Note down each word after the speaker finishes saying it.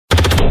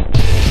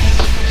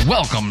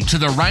Welcome to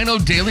the Rhino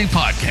Daily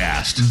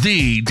Podcast,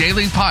 the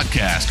daily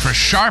podcast for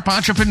sharp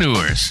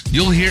entrepreneurs.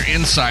 You'll hear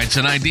insights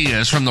and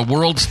ideas from the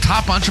world's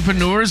top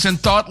entrepreneurs and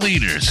thought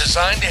leaders,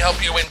 designed to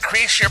help you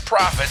increase your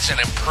profits and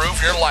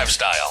improve your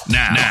lifestyle.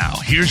 Now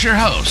here's your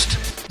host,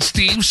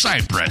 Steve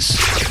Cypress.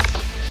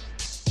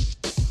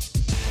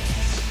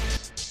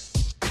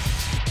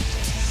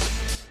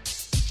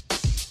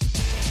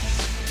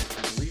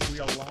 I believe we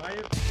are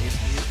live. It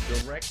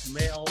is Direct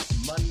Mail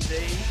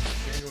Monday,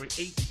 January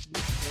 18th,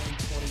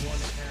 2021.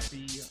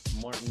 Happy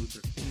Martin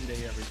Luther King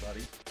Day,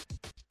 everybody.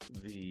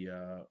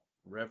 The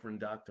Reverend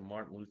Dr.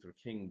 Martin Luther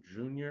King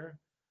Jr.,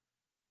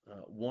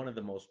 one of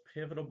the most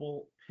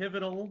pivotal,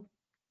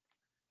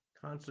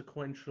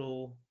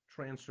 consequential,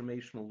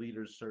 transformational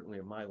leaders, certainly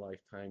of my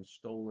lifetime,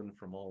 stolen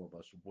from all of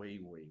us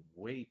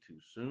way too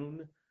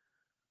soon.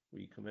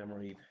 We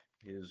commemorate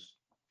his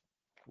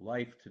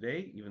life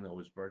today, even though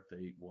his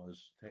birthday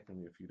was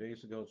technically a few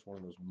days ago. It's one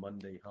of those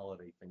Monday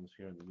holiday things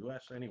here in the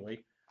U.S.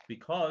 anyway.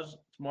 Because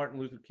it's Martin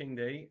Luther King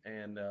Day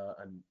and a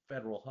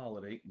federal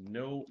holiday,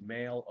 no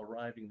mail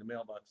arriving in the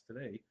mailbox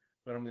today.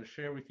 But I'm going to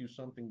share with you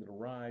something that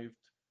arrived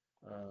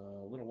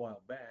a little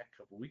while back, a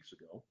couple weeks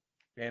ago.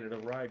 And it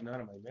arrived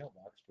not in my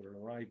mailbox, but it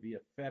arrived via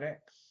FedEx.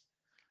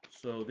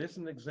 So this is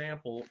an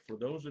example for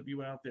those of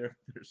you out there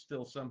that are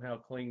still somehow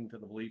clinging to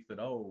the belief that,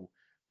 oh,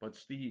 but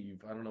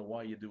Steve, I don't know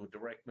why you do a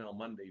Direct Mail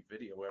Monday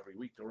video every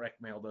week.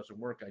 Direct mail doesn't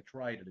work. I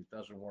tried it. It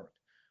doesn't work.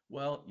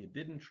 Well, you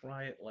didn't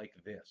try it like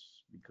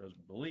this, because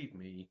believe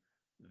me,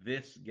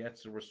 this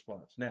gets a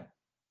response. Now,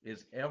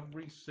 is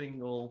every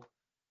single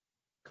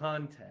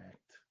contact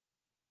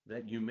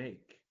that you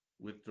make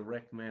with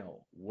direct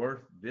mail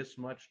worth this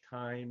much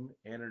time,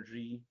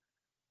 energy,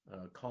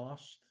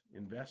 cost,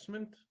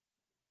 investment?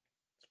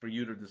 It's for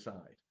you to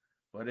decide.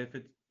 But if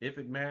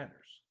it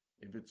matters,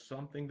 if it's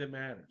something that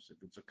matters, if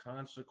it's a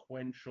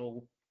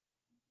consequential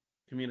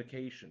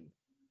communication,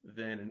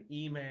 then an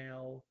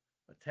email,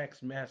 a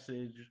text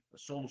message, a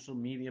social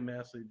media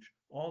message,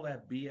 all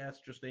that BS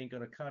just ain't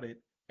going to cut it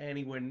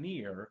anywhere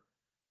near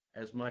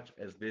as much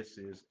as this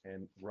is.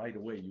 And right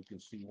away, you can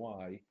see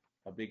why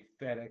a big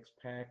FedEx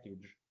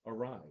package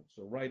arrived.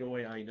 So right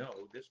away, I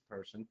know this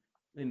person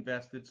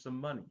invested some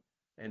money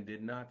and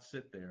did not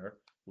sit there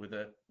with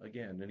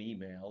an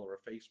email or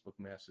a Facebook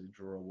message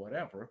or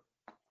whatever.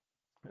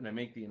 And I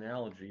make the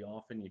analogy,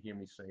 often you hear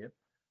me say it,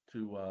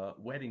 to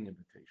wedding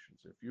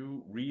invitations. If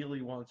you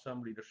really want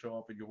somebody to show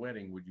up at your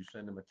wedding, would you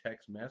send them a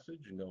text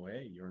message and go,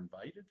 hey, you're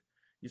invited?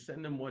 You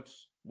send them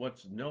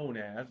what's known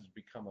as,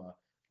 become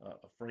a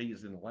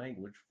phrase in the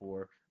language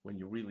for when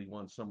you really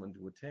want someone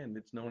to attend.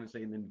 It's known as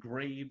an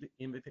engraved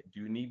invitation. Do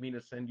you need me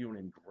to send you an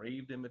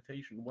engraved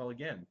invitation? Well,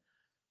 again,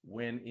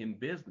 when in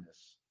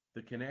business,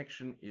 the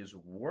connection is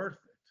worth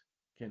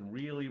it, can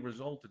really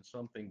result in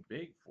something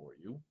big for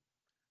you,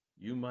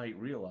 you might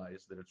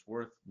realize that it's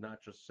worth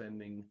not just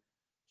sending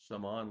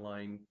some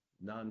online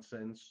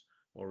nonsense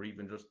or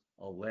even just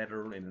a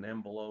letter in an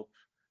envelope,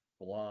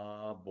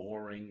 blah,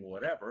 boring,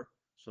 whatever,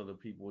 so that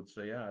people would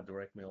say,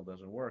 direct mail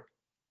doesn't work.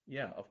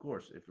 Yeah, of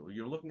course, if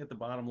you're looking at the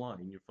bottom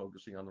line, you're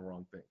focusing on the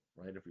wrong thing,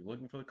 right? If you're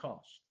looking for the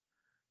cost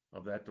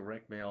of that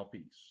direct mail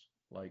piece,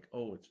 like,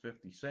 oh, it's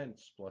 50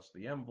 cents plus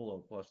the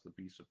envelope plus the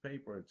piece of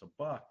paper, it's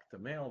 $1 to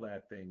mail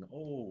that thing.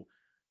 Oh,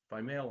 if I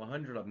mail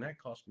 100 of them, that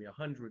cost me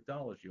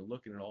 $100. You're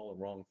looking at all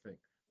the wrong thing.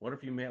 What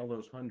if you mail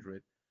those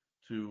 100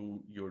 to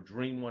your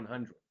Dream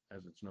 100,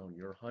 as it's known,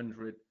 your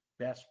 100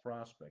 best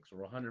prospects,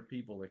 or 100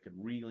 people that could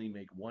really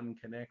make one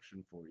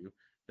connection for you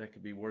that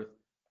could be worth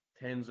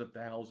tens of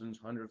thousands,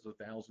 hundreds of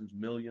thousands,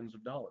 millions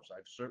of dollars?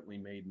 I've certainly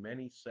made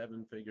many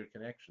seven-figure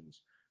connections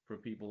for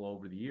people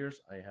over the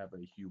years. I have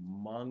a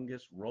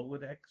humongous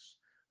Rolodex.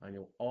 I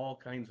know all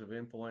kinds of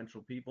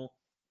influential people.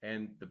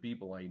 And the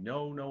people I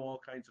know all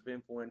kinds of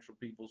influential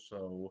people.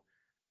 So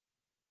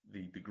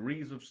the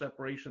degrees of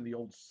separation, the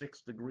old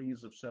 6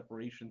 degrees of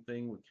separation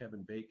thing with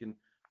Kevin Bacon,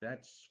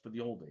 that's for the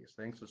old days.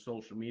 Thanks to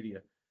social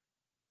media,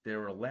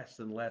 there are less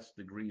and less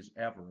degrees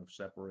ever of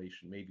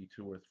separation, maybe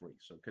 2 or 3.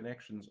 So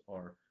connections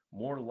are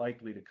more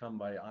likely to come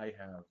by. I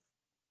have,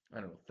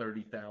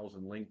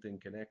 30,000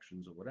 LinkedIn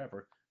connections or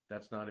whatever.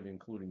 That's not even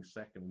including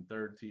second and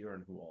third tier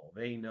and who all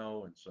they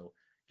know. And so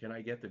can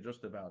I get to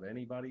just about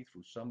anybody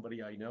through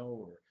somebody I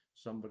know or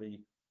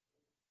somebody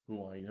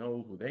who I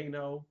know who they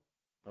know?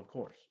 Of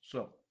course.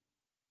 So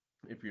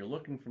if you're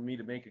looking for me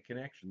to make a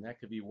connection, that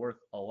could be worth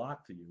a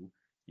lot to you.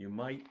 You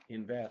might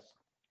invest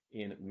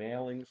in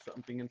mailing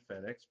something in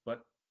FedEx,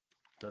 but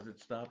does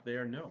it stop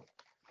there? No.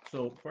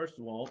 So first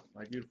of all,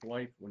 my beautiful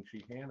wife, when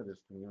she handed this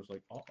to me, was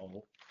like,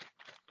 uh-oh,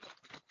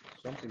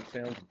 something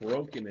sounds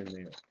broken in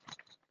there.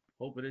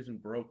 Hope it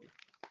isn't broken.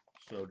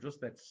 So just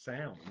that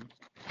sound,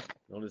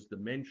 known as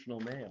dimensional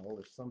mail,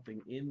 is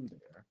something in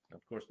there.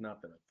 Of course,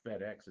 not that a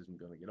FedEx isn't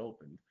going to get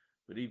opened,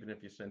 but even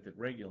if you sent it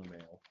regular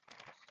mail,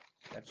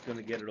 that's going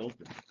to get it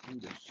open. Ooh,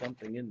 there's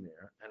something in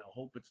there, and I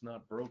hope it's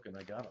not broken.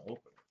 I got to open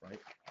it, right?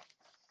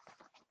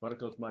 But it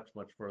goes much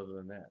further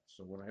than that.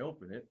 So when I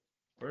open it,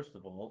 first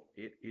of all,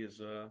 it is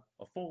a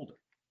folder,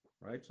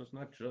 right? So it's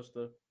not just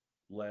a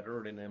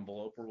letter in an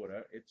envelope or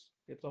whatever.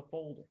 It's a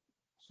folder.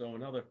 So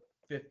another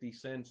 50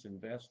 cents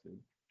invested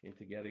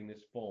into getting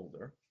this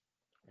folder.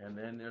 And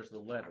then there's the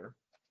letter,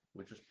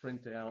 which is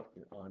printed out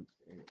on,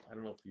 I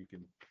don't know if you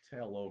can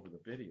tell over the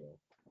video,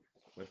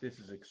 but this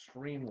is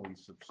extremely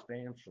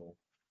substantial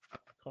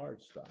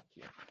cardstock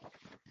here.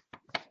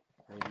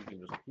 Maybe you can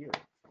just hear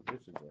it.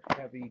 This is a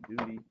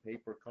heavy-duty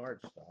paper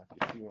cardstock.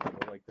 You see when I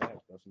go like that,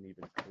 it doesn't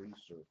even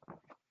crease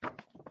or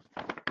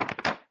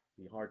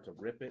be hard to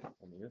rip it.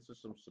 I mean, this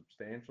is some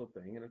substantial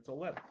thing, and it's a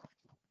letter,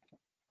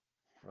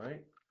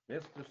 right?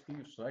 Mr.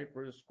 Steve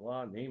Cypress,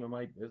 blah, name of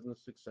my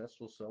business,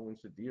 successful selling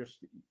to Dear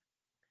Steve.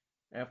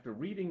 After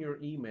reading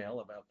your email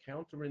about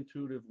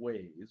counterintuitive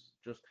ways,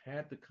 just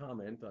had to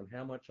comment on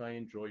how much I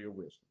enjoy your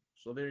wisdom.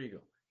 So there you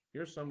go.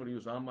 Here's somebody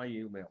who's on my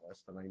email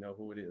list, and I know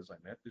who it is.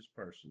 I met this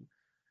person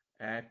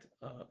at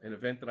an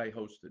event that I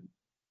hosted,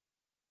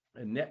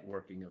 a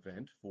networking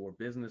event for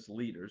business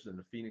leaders in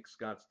the Phoenix,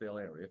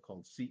 Scottsdale area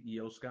called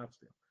CEO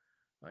Scottsdale.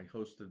 I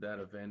hosted that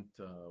event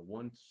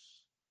once,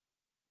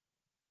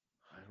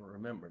 I don't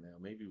remember now,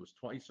 maybe it was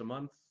twice a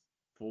month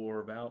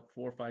for about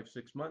 4, 5,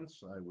 6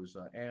 months. I was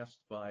asked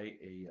by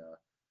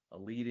a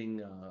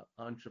leading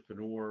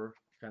entrepreneur,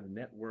 kind of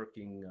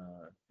networking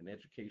an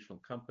educational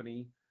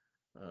company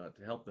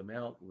to help them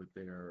out with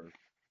their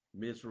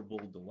miserable,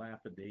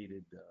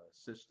 dilapidated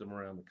system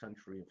around the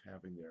country of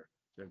having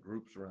their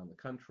groups around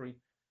the country.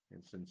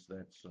 And since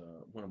that's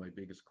one of my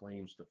biggest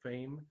claims to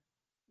fame,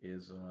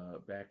 is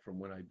back from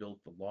when I built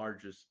the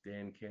largest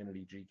Dan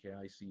Kennedy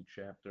GKIC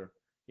chapter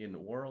in the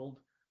world,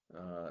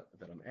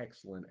 that I'm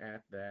excellent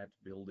at that,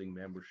 building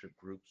membership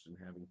groups and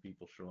having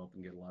people show up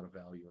and get a lot of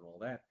value and all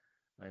that.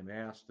 I'm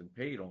asked and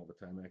paid all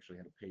the time. I actually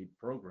had a paid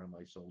program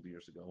I sold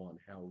years ago on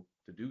how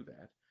to do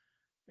that.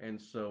 And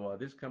so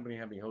this company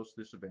had me host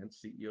this event,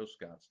 CEO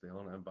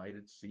Scottsdale, and I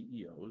invited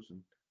CEOs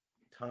and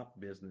top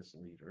business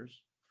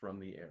leaders from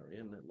the area,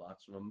 and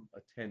lots of them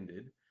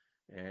attended.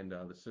 And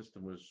the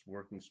system was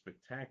working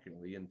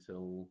spectacularly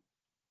until,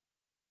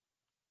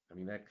 I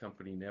mean, that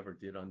company never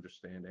did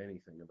understand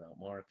anything about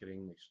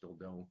marketing. They still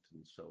don't.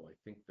 And so I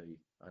think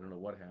I don't know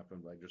what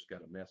happened, but I just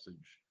got a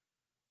message,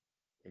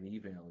 an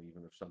email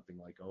even, of something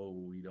like, oh,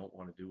 we don't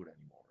want to do it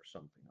anymore or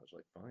something. I was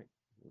like, fine,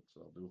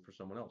 I'll do it for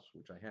someone else,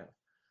 which I have.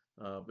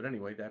 But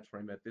anyway, that's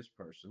where I met this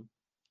person.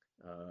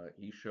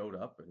 He showed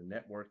up at a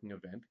networking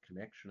event,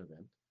 connection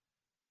event.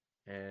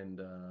 And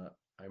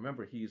I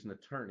remember he's an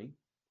attorney,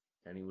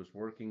 and he was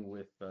working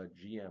with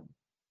GM.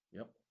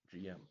 Yep,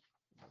 GM.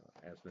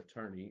 As an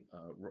attorney,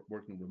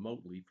 working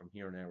remotely from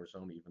here in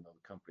Arizona, even though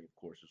the company, of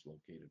course, is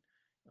located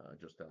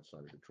just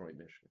outside of Detroit,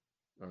 Michigan,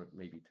 or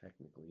maybe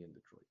technically in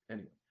Detroit.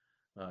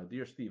 Anyway,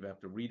 Dear Steve,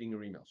 after reading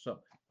your email, so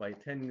by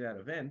attending that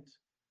event,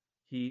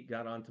 he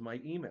got onto my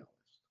email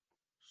list.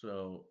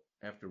 So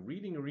after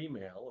reading your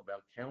email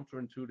about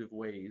counterintuitive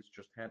ways,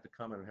 just had to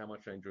comment on how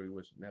much I enjoy your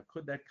wisdom. Now,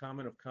 could that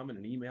comment have come in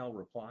an email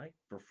reply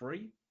for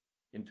free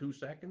in 2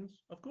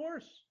 seconds? Of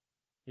course.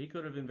 He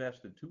could have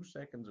invested 2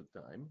 seconds of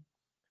time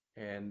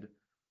and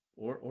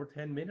or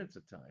 10 minutes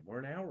of time or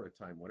an hour of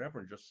time, whatever,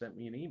 and just sent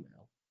me an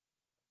email.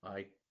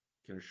 I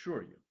can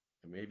assure you,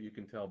 and maybe you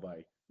can tell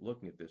by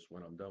looking at this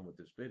when I'm done with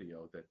this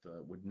video, that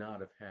would not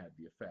have had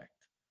the effect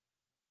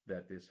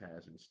that this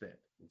has instead.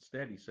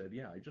 Instead, he said,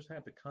 yeah, I just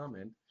have to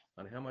comment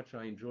on how much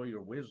I enjoy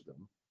your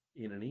wisdom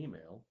in an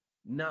email,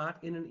 not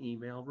in an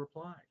email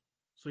reply.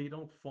 So you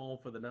don't fall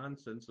for the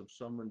nonsense of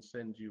someone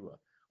sends you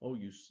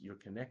you're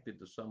connected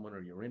to someone, or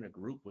you're in a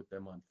group with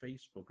them on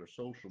Facebook or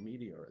social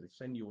media, or they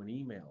send you an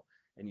email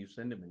and you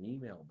send them an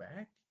email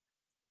back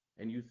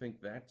and you think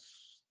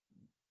that's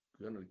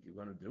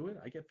gonna do it.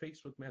 I get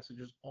Facebook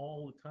messages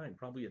all the time,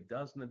 probably a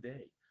dozen a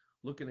day,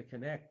 looking to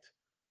connect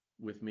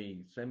with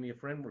me, send me a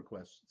friend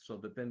request so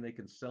that then they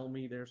can sell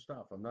me their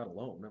stuff. I'm not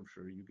alone. I'm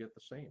sure you get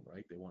the same,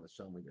 right? They want to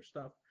sell me their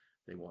stuff.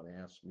 They want to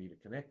ask me to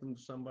connect them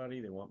to somebody.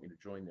 They want me to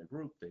join their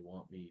group. They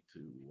want me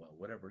to,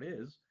 whatever it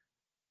is,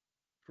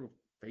 through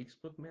a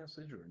Facebook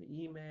message or an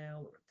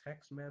email or a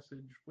text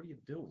message. What are you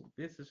doing?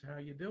 This is how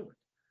you do it.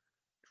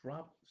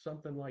 Drop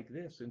something like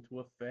this into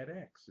a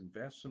FedEx.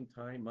 Invest some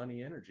time,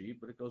 money, energy,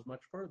 but it goes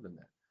much further than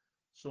that.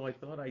 So I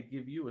thought I'd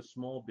give you a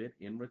small bit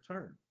in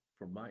return.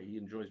 He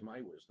enjoys my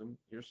wisdom.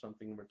 Here's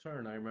something in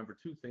return. I remember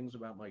 2 things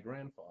about my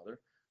grandfather.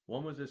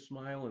 One was his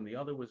smile, and the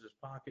other was his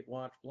pocket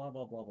watch, blah,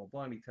 blah, blah, blah,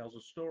 blah. And he tells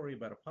a story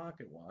about a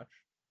pocket watch.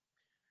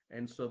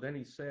 And so then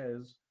he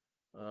says,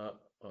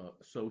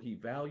 so he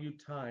valued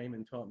time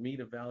and taught me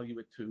to value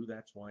it too.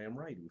 That's why I'm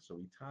writing. So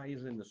he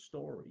ties in the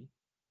story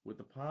with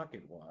the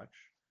pocket watch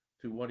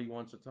to what he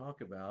wants to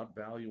talk about,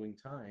 valuing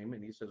time.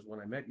 And he says, when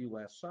I met you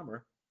last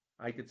summer,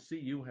 I could see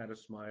you had a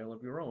smile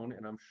of your own,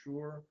 and I'm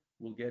sure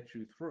we'll get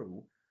you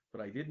through. But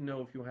I didn't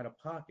know if you had a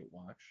pocket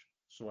watch,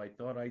 so I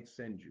thought I'd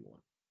send you one.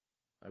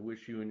 I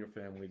wish you and your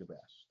family the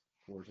best.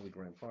 Cordially,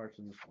 Graham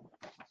Parsons.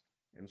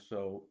 And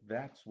so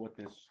that's what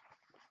this,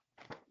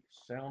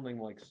 sounding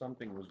like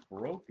something was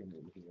broken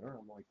in here.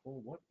 I'm like, well,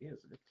 what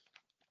is it?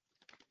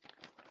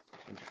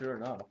 And sure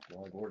enough,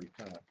 well, I've already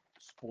kind of,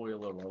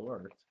 spoiler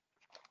alert,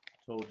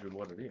 told you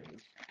what it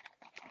is.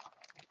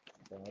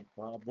 Boom.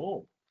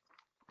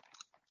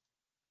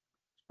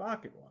 It's a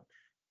pocket watch.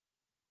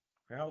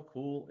 How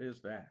cool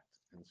is that?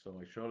 And so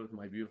I showed it to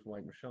my beautiful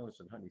wife, Michelle. I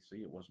said, honey, see,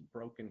 it wasn't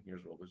broken.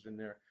 Here's what was in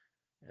there.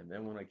 And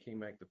then when I came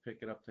back to pick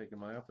it up, take it to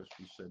my office,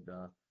 she said,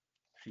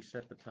 she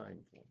set the time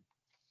for me.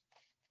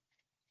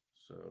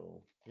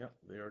 So, yeah,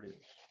 there it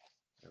is.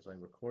 As I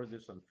record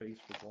this on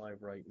Facebook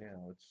Live right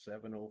now, it's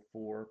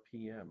 7:04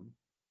 p.m.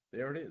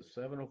 There it is,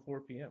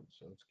 7:04 p.m.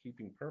 So it's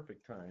keeping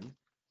perfect time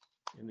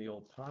in the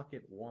old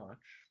pocket watch.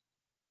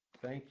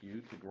 Thank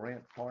you to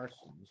Grant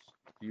Parsons.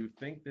 Do you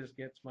think this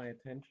gets my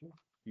attention?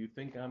 Do you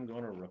think I'm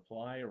going to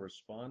reply or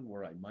respond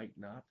where I might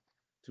not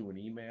to an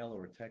email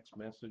or a text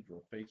message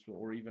or a Facebook,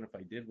 or even if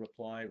I did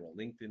reply or a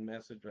LinkedIn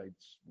message,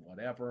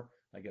 whatever,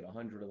 I get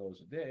 100 of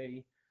those a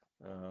day.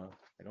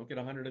 I don't get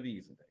 100 of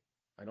these a day.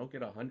 I don't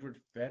get 100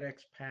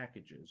 FedEx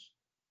packages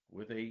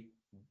with a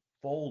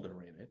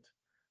folder in it,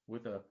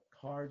 with a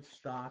card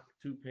stock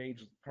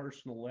 2-page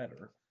personal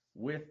letter,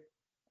 with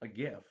a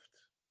gift,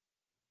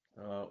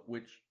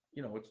 which,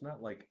 it's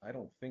not like, I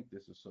don't think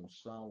this is some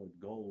solid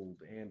gold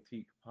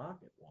antique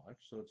pocket watch.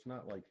 So it's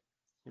not like,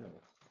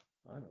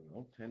 I don't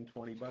know, 10,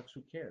 20 bucks,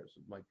 who cares?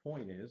 My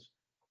point is,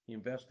 he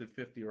invested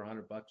 50 or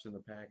 100 bucks in the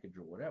package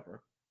or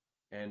whatever.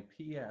 And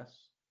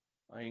P.S.,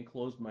 I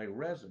enclosed my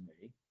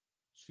resume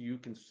so you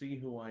can see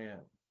who I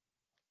am.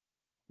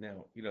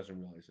 Now, he doesn't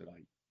realize that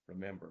I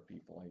remember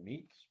people I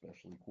meet,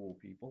 especially cool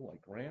people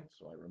like Grant,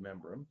 so I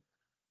remember him.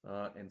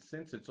 And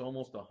since it's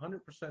almost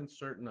 100%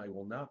 certain I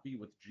will not be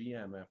with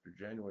GM after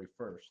January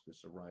 1st,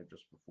 this arrived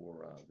just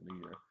before the new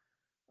year,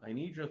 I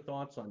need your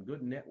thoughts on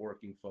good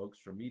networking folks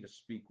for me to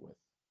speak with.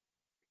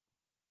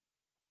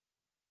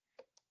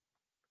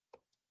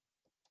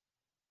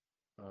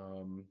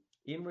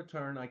 In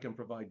return, I can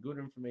provide good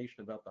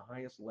information about the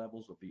highest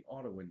levels of the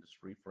auto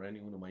industry for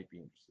anyone who might be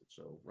interested.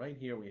 So right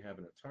here we have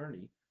an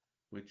attorney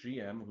with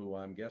GM, who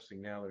I'm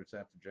guessing now that it's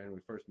after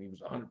January 1st, and he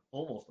was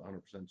almost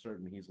 100%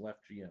 certain he's left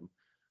GM.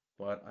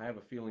 But I have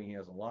a feeling he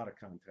has a lot of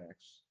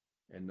contacts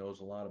and knows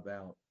a lot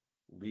about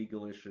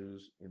legal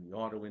issues in the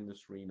auto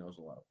industry, knows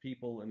a lot of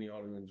people in the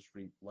auto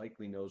industry,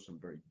 likely knows some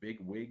very big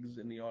wigs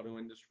in the auto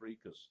industry,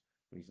 because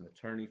when he's an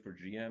attorney for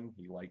GM,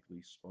 he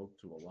likely spoke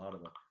to a lot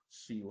of the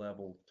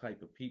C-level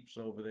type of peeps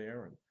over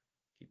there. And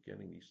keep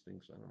getting these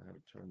things, I don't know how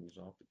to turn these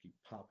off to keep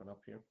popping up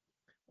here.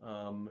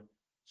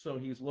 So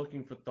he's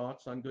looking for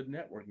thoughts on good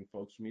networking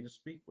folks for me to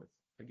speak with.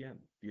 Again,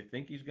 do you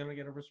think he's going to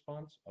get a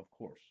response? Of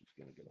course, he's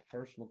going to get a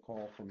personal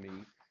call from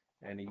me.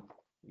 And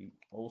he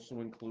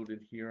also included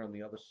here on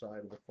the other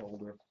side of the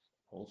folder,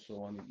 also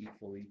on the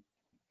equally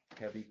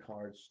heavy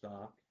card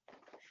stock,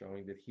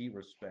 showing that he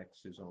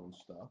respects his own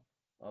stuff.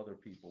 Other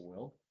people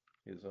will.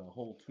 Is a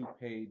whole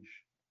 2-page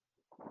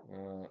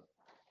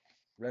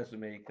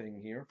resume thing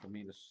here for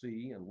me to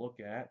see and look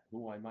at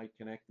who I might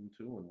connect him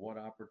to and what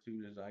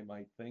opportunities I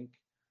might think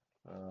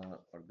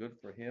are good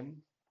for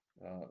him.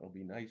 It'll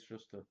be nice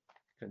just to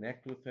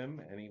connect with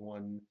him.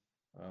 Anyone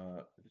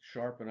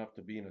sharp enough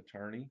to be an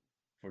attorney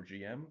for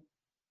GM,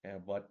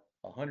 but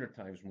 100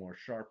 times more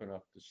sharp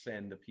enough to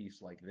send a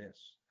piece like this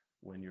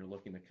when you're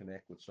looking to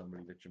connect with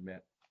somebody that you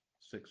met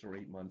 6 or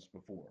 8 months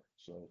before.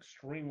 So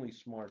extremely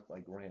smart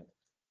by Grant.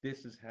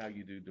 This is how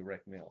you do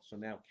direct mail. So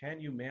now,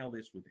 can you mail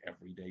this with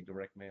everyday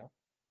direct mail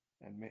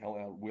and mail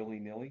out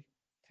willy-nilly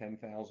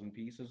 10,000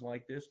 pieces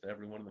like this to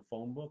everyone in the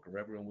phone book or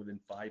everyone within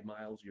 5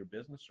 miles of your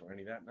business or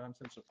any of that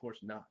nonsense? Of course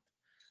not.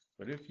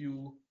 But if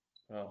you,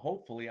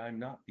 hopefully I'm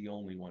not the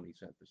only one he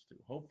sent this to.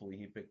 Hopefully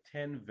he picked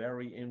 10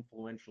 very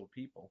influential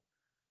people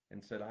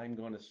and said, I'm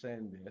going to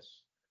send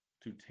this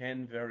to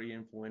 10 very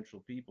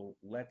influential people.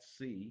 Let's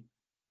see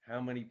how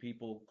many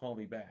people call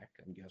me back.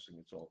 I'm guessing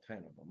it's all 10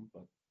 of them,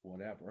 but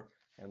whatever.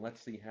 And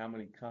let's see how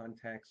many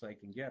contacts I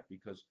can get,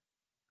 because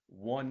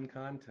one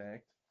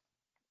contact,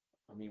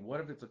 I mean, what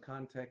if it's a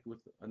contact with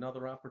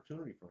another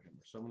opportunity for him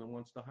or someone that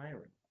wants to hire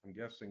him? I'm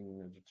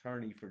guessing an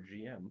attorney for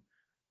GM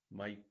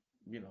might,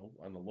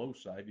 on the low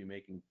side, be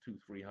making $200,000,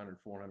 $300,000,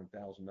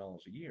 $400,000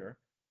 a year.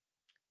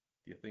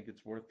 Do you think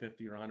it's worth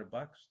 50 or 100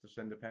 bucks to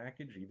send a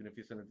package? Even if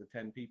you send it to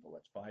 10 people,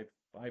 that's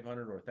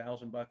 500 or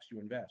 1,000 bucks you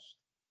invest.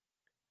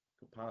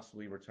 Could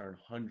possibly return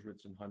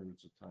hundreds and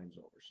hundreds of times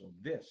over. So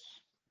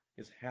this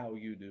is how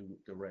you do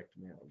direct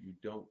mail. You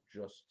don't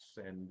just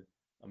send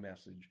a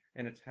message,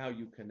 and it's how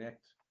you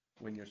connect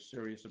when you're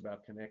serious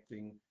about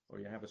connecting or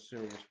you have a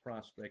serious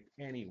prospect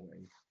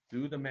anyway.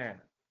 Do the math.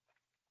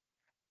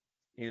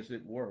 Is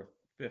it worth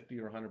 50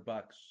 or 100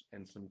 bucks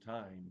and some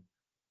time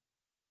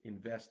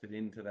invested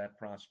into that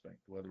prospect,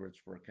 whether it's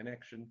for a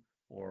connection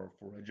or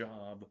for a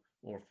job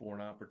or for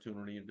an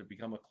opportunity to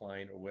become a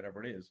client or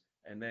whatever it is,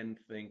 and then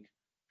think,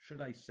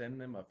 should I send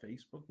them a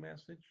Facebook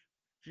message?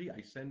 Gee,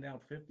 I send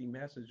out 50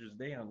 messages a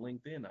day on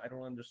LinkedIn. I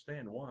don't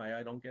understand why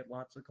I don't get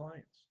lots of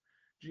clients.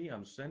 Gee,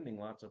 I'm sending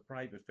lots of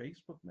private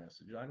Facebook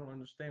messages. I don't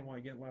understand why I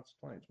get lots of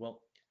clients. Well,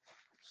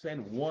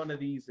 send one of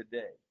these a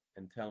day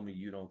and tell me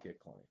you don't get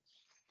clients.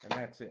 And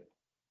that's it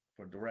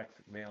for Direct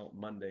Mail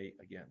Monday.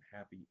 Again,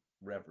 happy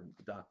Reverend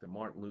Dr.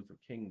 Martin Luther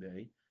King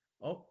Day.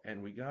 Oh,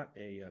 and we got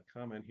a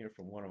comment here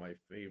from one of my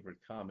favorite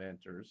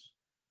commenters,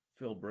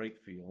 Phil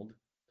Brakefield,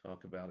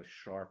 talk about a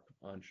sharp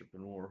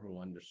entrepreneur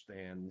who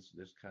understands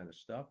this kind of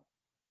stuff.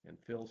 And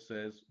Phil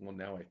says, well,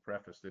 now I've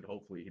prefaced it.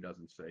 Hopefully he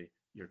doesn't say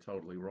you're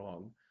totally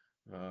wrong.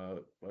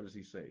 What does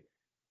he say?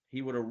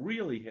 He would have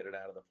really hit it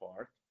out of the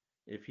park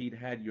if he'd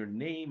had your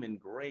name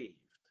engraved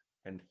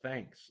and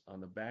thanks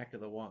on the back of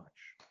the watch.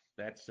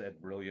 That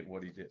said brilliant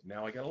what he did.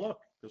 Now I got to look,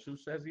 because who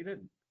says he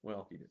didn't?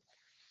 Well, he didn't.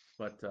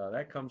 But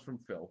that comes from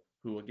Phil,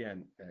 who,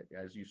 again,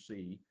 as you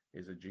see,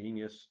 is a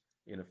genius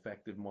in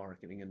effective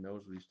marketing and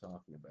knows what he's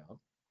talking about.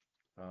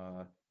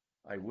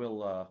 I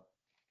will,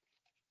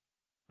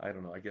 I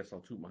don't know, I guess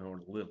I'll toot my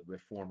horn a little bit,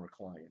 former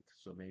client,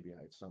 so maybe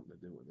I had something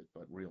to do with it,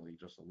 but really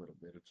just a little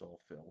bit. It's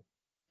all Phil.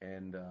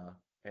 And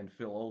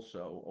Phil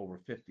also over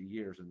 50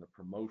 years in the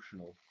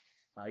promotional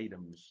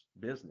items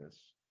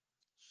business.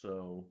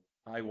 So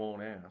I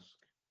won't ask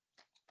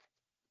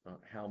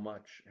how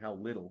much, how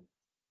little.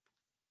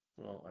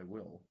 Well, I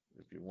will,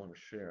 if you want to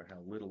share how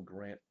little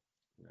Grant,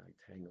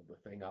 I tangled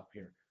the thing up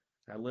here,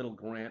 how little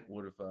Grant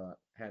would have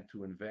had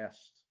to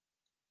invest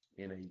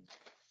in a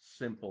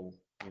simple,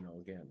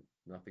 again,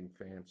 nothing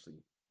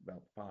fancy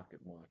about the pocket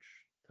watch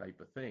type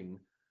of thing,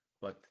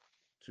 but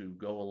to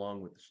go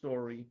along with the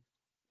story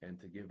and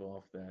to give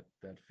off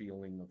that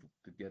feeling of,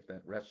 to get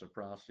that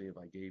reciprocity of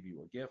I gave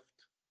you a gift.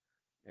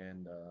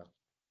 And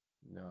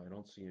no, I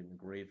don't see an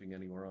engraving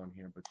anywhere on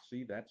here, but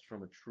see, that's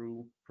from a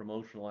true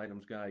promotional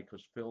items guy,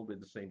 because Phil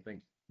did the same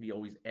thing. He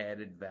always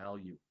added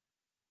value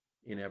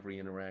in every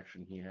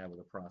interaction he had with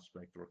a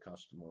prospect or a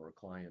customer or a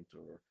client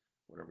or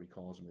whatever he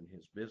calls them in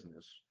his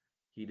business.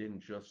 He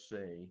didn't just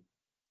say,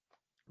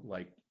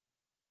 like,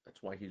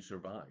 that's why he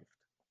survived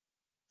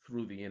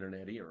through the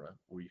internet era,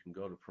 where you can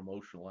go to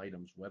promotional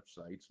items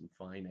websites and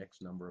find X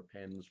number of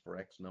pens for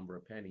X number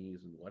of pennies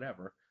and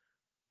whatever.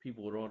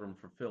 People would order them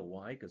for Phil.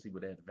 Why? Because he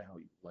would add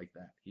value like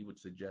that. He would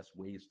suggest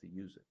ways to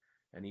use it.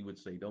 And he would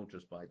say, don't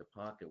just buy the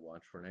pocket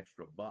watch for an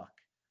extra buck.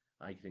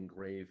 I can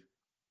engrave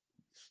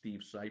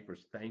Steve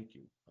Cypress, thank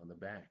you, on the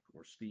back,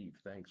 or Steve,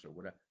 thanks, or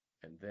whatever.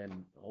 And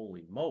then,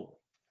 holy moly,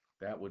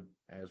 that would,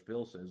 as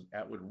Bill says,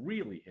 that would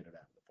really hit it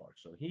out of the park.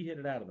 So he hit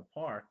it out of the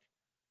park.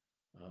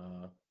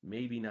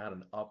 Maybe not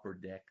an upper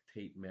deck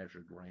tape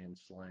measure grand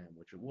slam,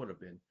 which it would have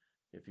been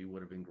if he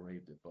would have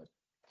engraved it. But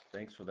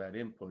thanks for that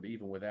input.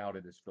 Even without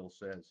it, as Phil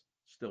says,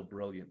 still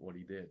brilliant what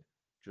he did.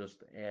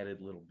 Just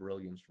added little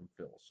brilliance from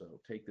Phil. So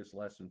take this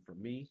lesson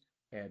from me,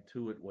 add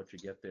to it what you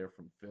get there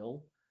from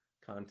Phil.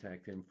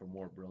 Contact him for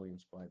more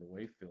brilliance, by the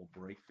way, Phil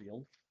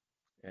Brakefield.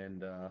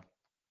 And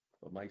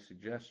but my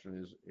suggestion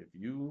is, if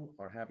you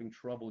are having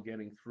trouble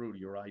getting through to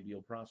your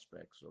ideal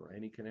prospects or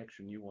any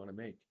connection you want to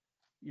make,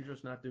 you're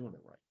just not doing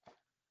it right.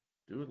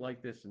 Do it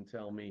like this and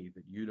tell me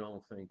that you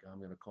don't think I'm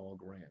going to call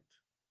Grant,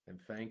 and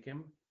thank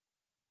him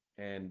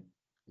and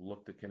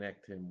look to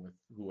connect him with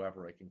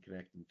whoever I can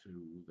connect him to.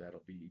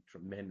 That'll be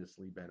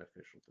tremendously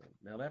beneficial to him.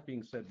 Now, that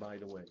being said, by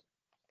the way,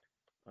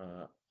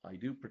 I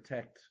do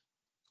protect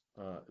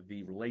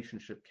the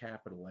relationship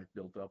capital I've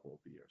built up over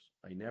the years.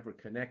 I never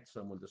connect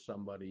someone to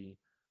somebody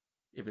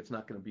if it's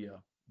not going to be a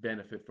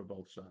benefit for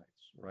both sides,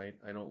 right?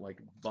 I don't like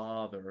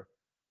bother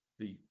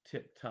the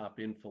tip-top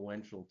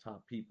influential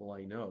top people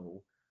I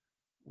know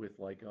with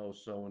like, oh,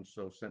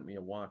 so-and-so sent me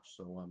a watch,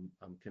 so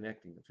I'm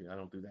connecting with you. I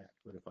don't do that.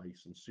 But if I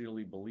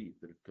sincerely believe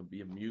that it could be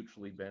a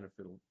mutually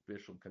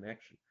beneficial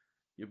connection,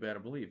 you better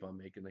believe I'm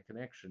making the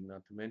connection.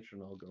 Not to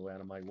mention, I'll go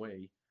out of my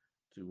way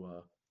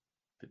to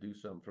do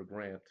something for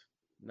Grant,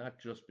 not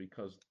just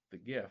because the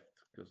gift,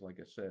 because like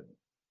I said,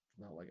 it's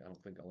not like I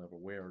don't think I'll ever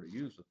wear or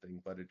use the thing,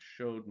 but it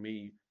showed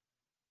me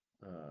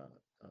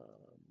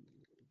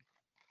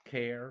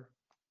care,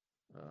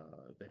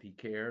 that he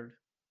cared,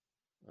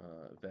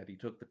 that he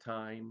took the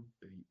time,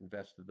 that he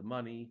invested the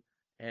money,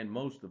 and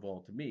most of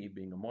all to me,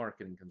 being a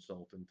marketing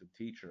consultant and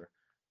teacher,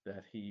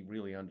 that he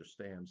really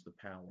understands the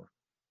power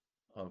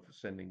of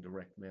sending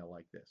direct mail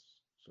like this.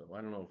 So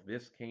I don't know if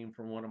this came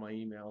from one of my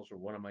emails or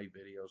one of my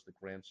videos that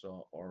Grant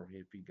saw, or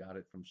if he got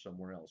it from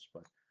somewhere else,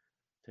 but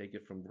take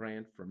it from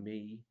Grant, from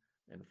me,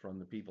 and from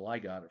the people I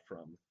got it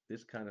from.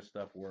 This kind of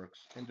stuff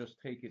works, and just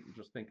take it and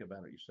just think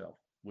about it yourself.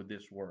 Would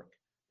this work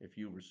if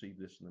you received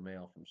this in the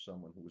mail from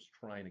someone who was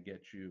trying to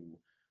get you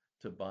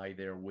to buy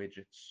their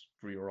widgets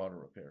for your auto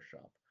repair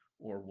shop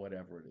or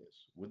whatever it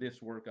is? Would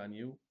this work on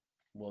you?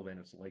 Well, then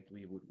it's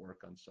likely it would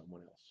work on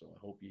someone else. So I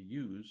hope you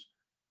use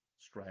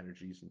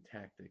strategies and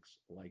tactics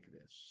like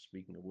this.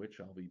 Speaking of which,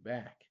 I'll be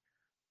back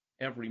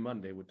every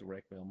Monday with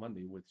Direct Mail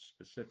Monday with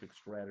specific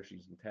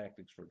strategies and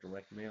tactics for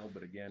direct mail.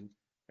 But again,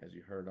 as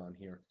you heard on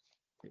here,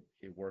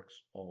 it works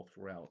all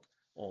throughout,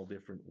 all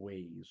different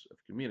ways of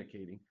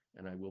communicating.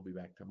 And I will be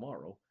back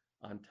tomorrow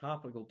on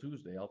Topical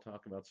Tuesday. I'll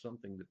talk about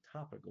something that's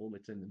topical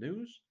that's in the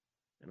news,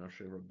 and I'll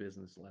share a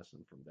business lesson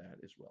from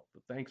that as well.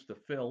 But thanks to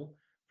Phil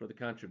for the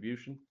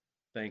contribution.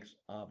 Thanks,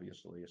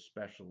 obviously,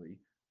 especially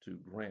to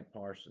Grant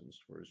Parsons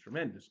for his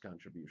tremendous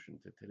contribution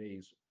to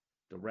today's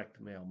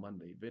Direct Mail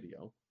Monday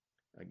video.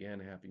 Again,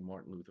 happy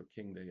Martin Luther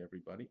King Day,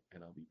 everybody,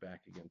 and I'll be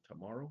back again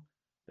tomorrow.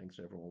 Thanks,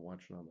 everyone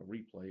watching on the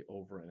replay.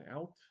 Over and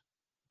out.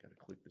 Got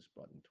to click this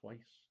button twice.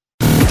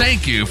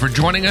 Thank you for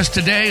joining us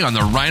today on the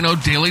Rhino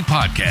Daily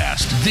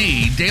Podcast,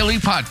 the daily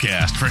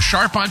podcast for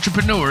sharp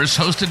entrepreneurs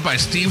hosted by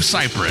Steve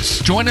Cypress.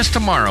 Join us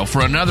tomorrow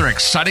for another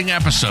exciting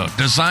episode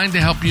designed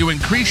to help you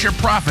increase your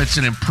profits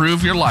and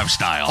improve your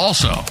lifestyle.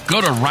 Also,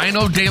 go to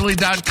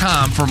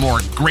rhinodaily.com for more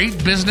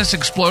great business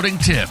exploding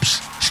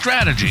tips,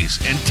 strategies,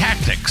 and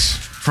tactics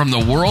from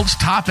the world's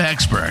top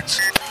experts.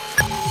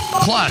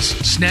 Plus,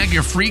 snag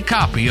your free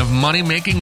copy of Money Making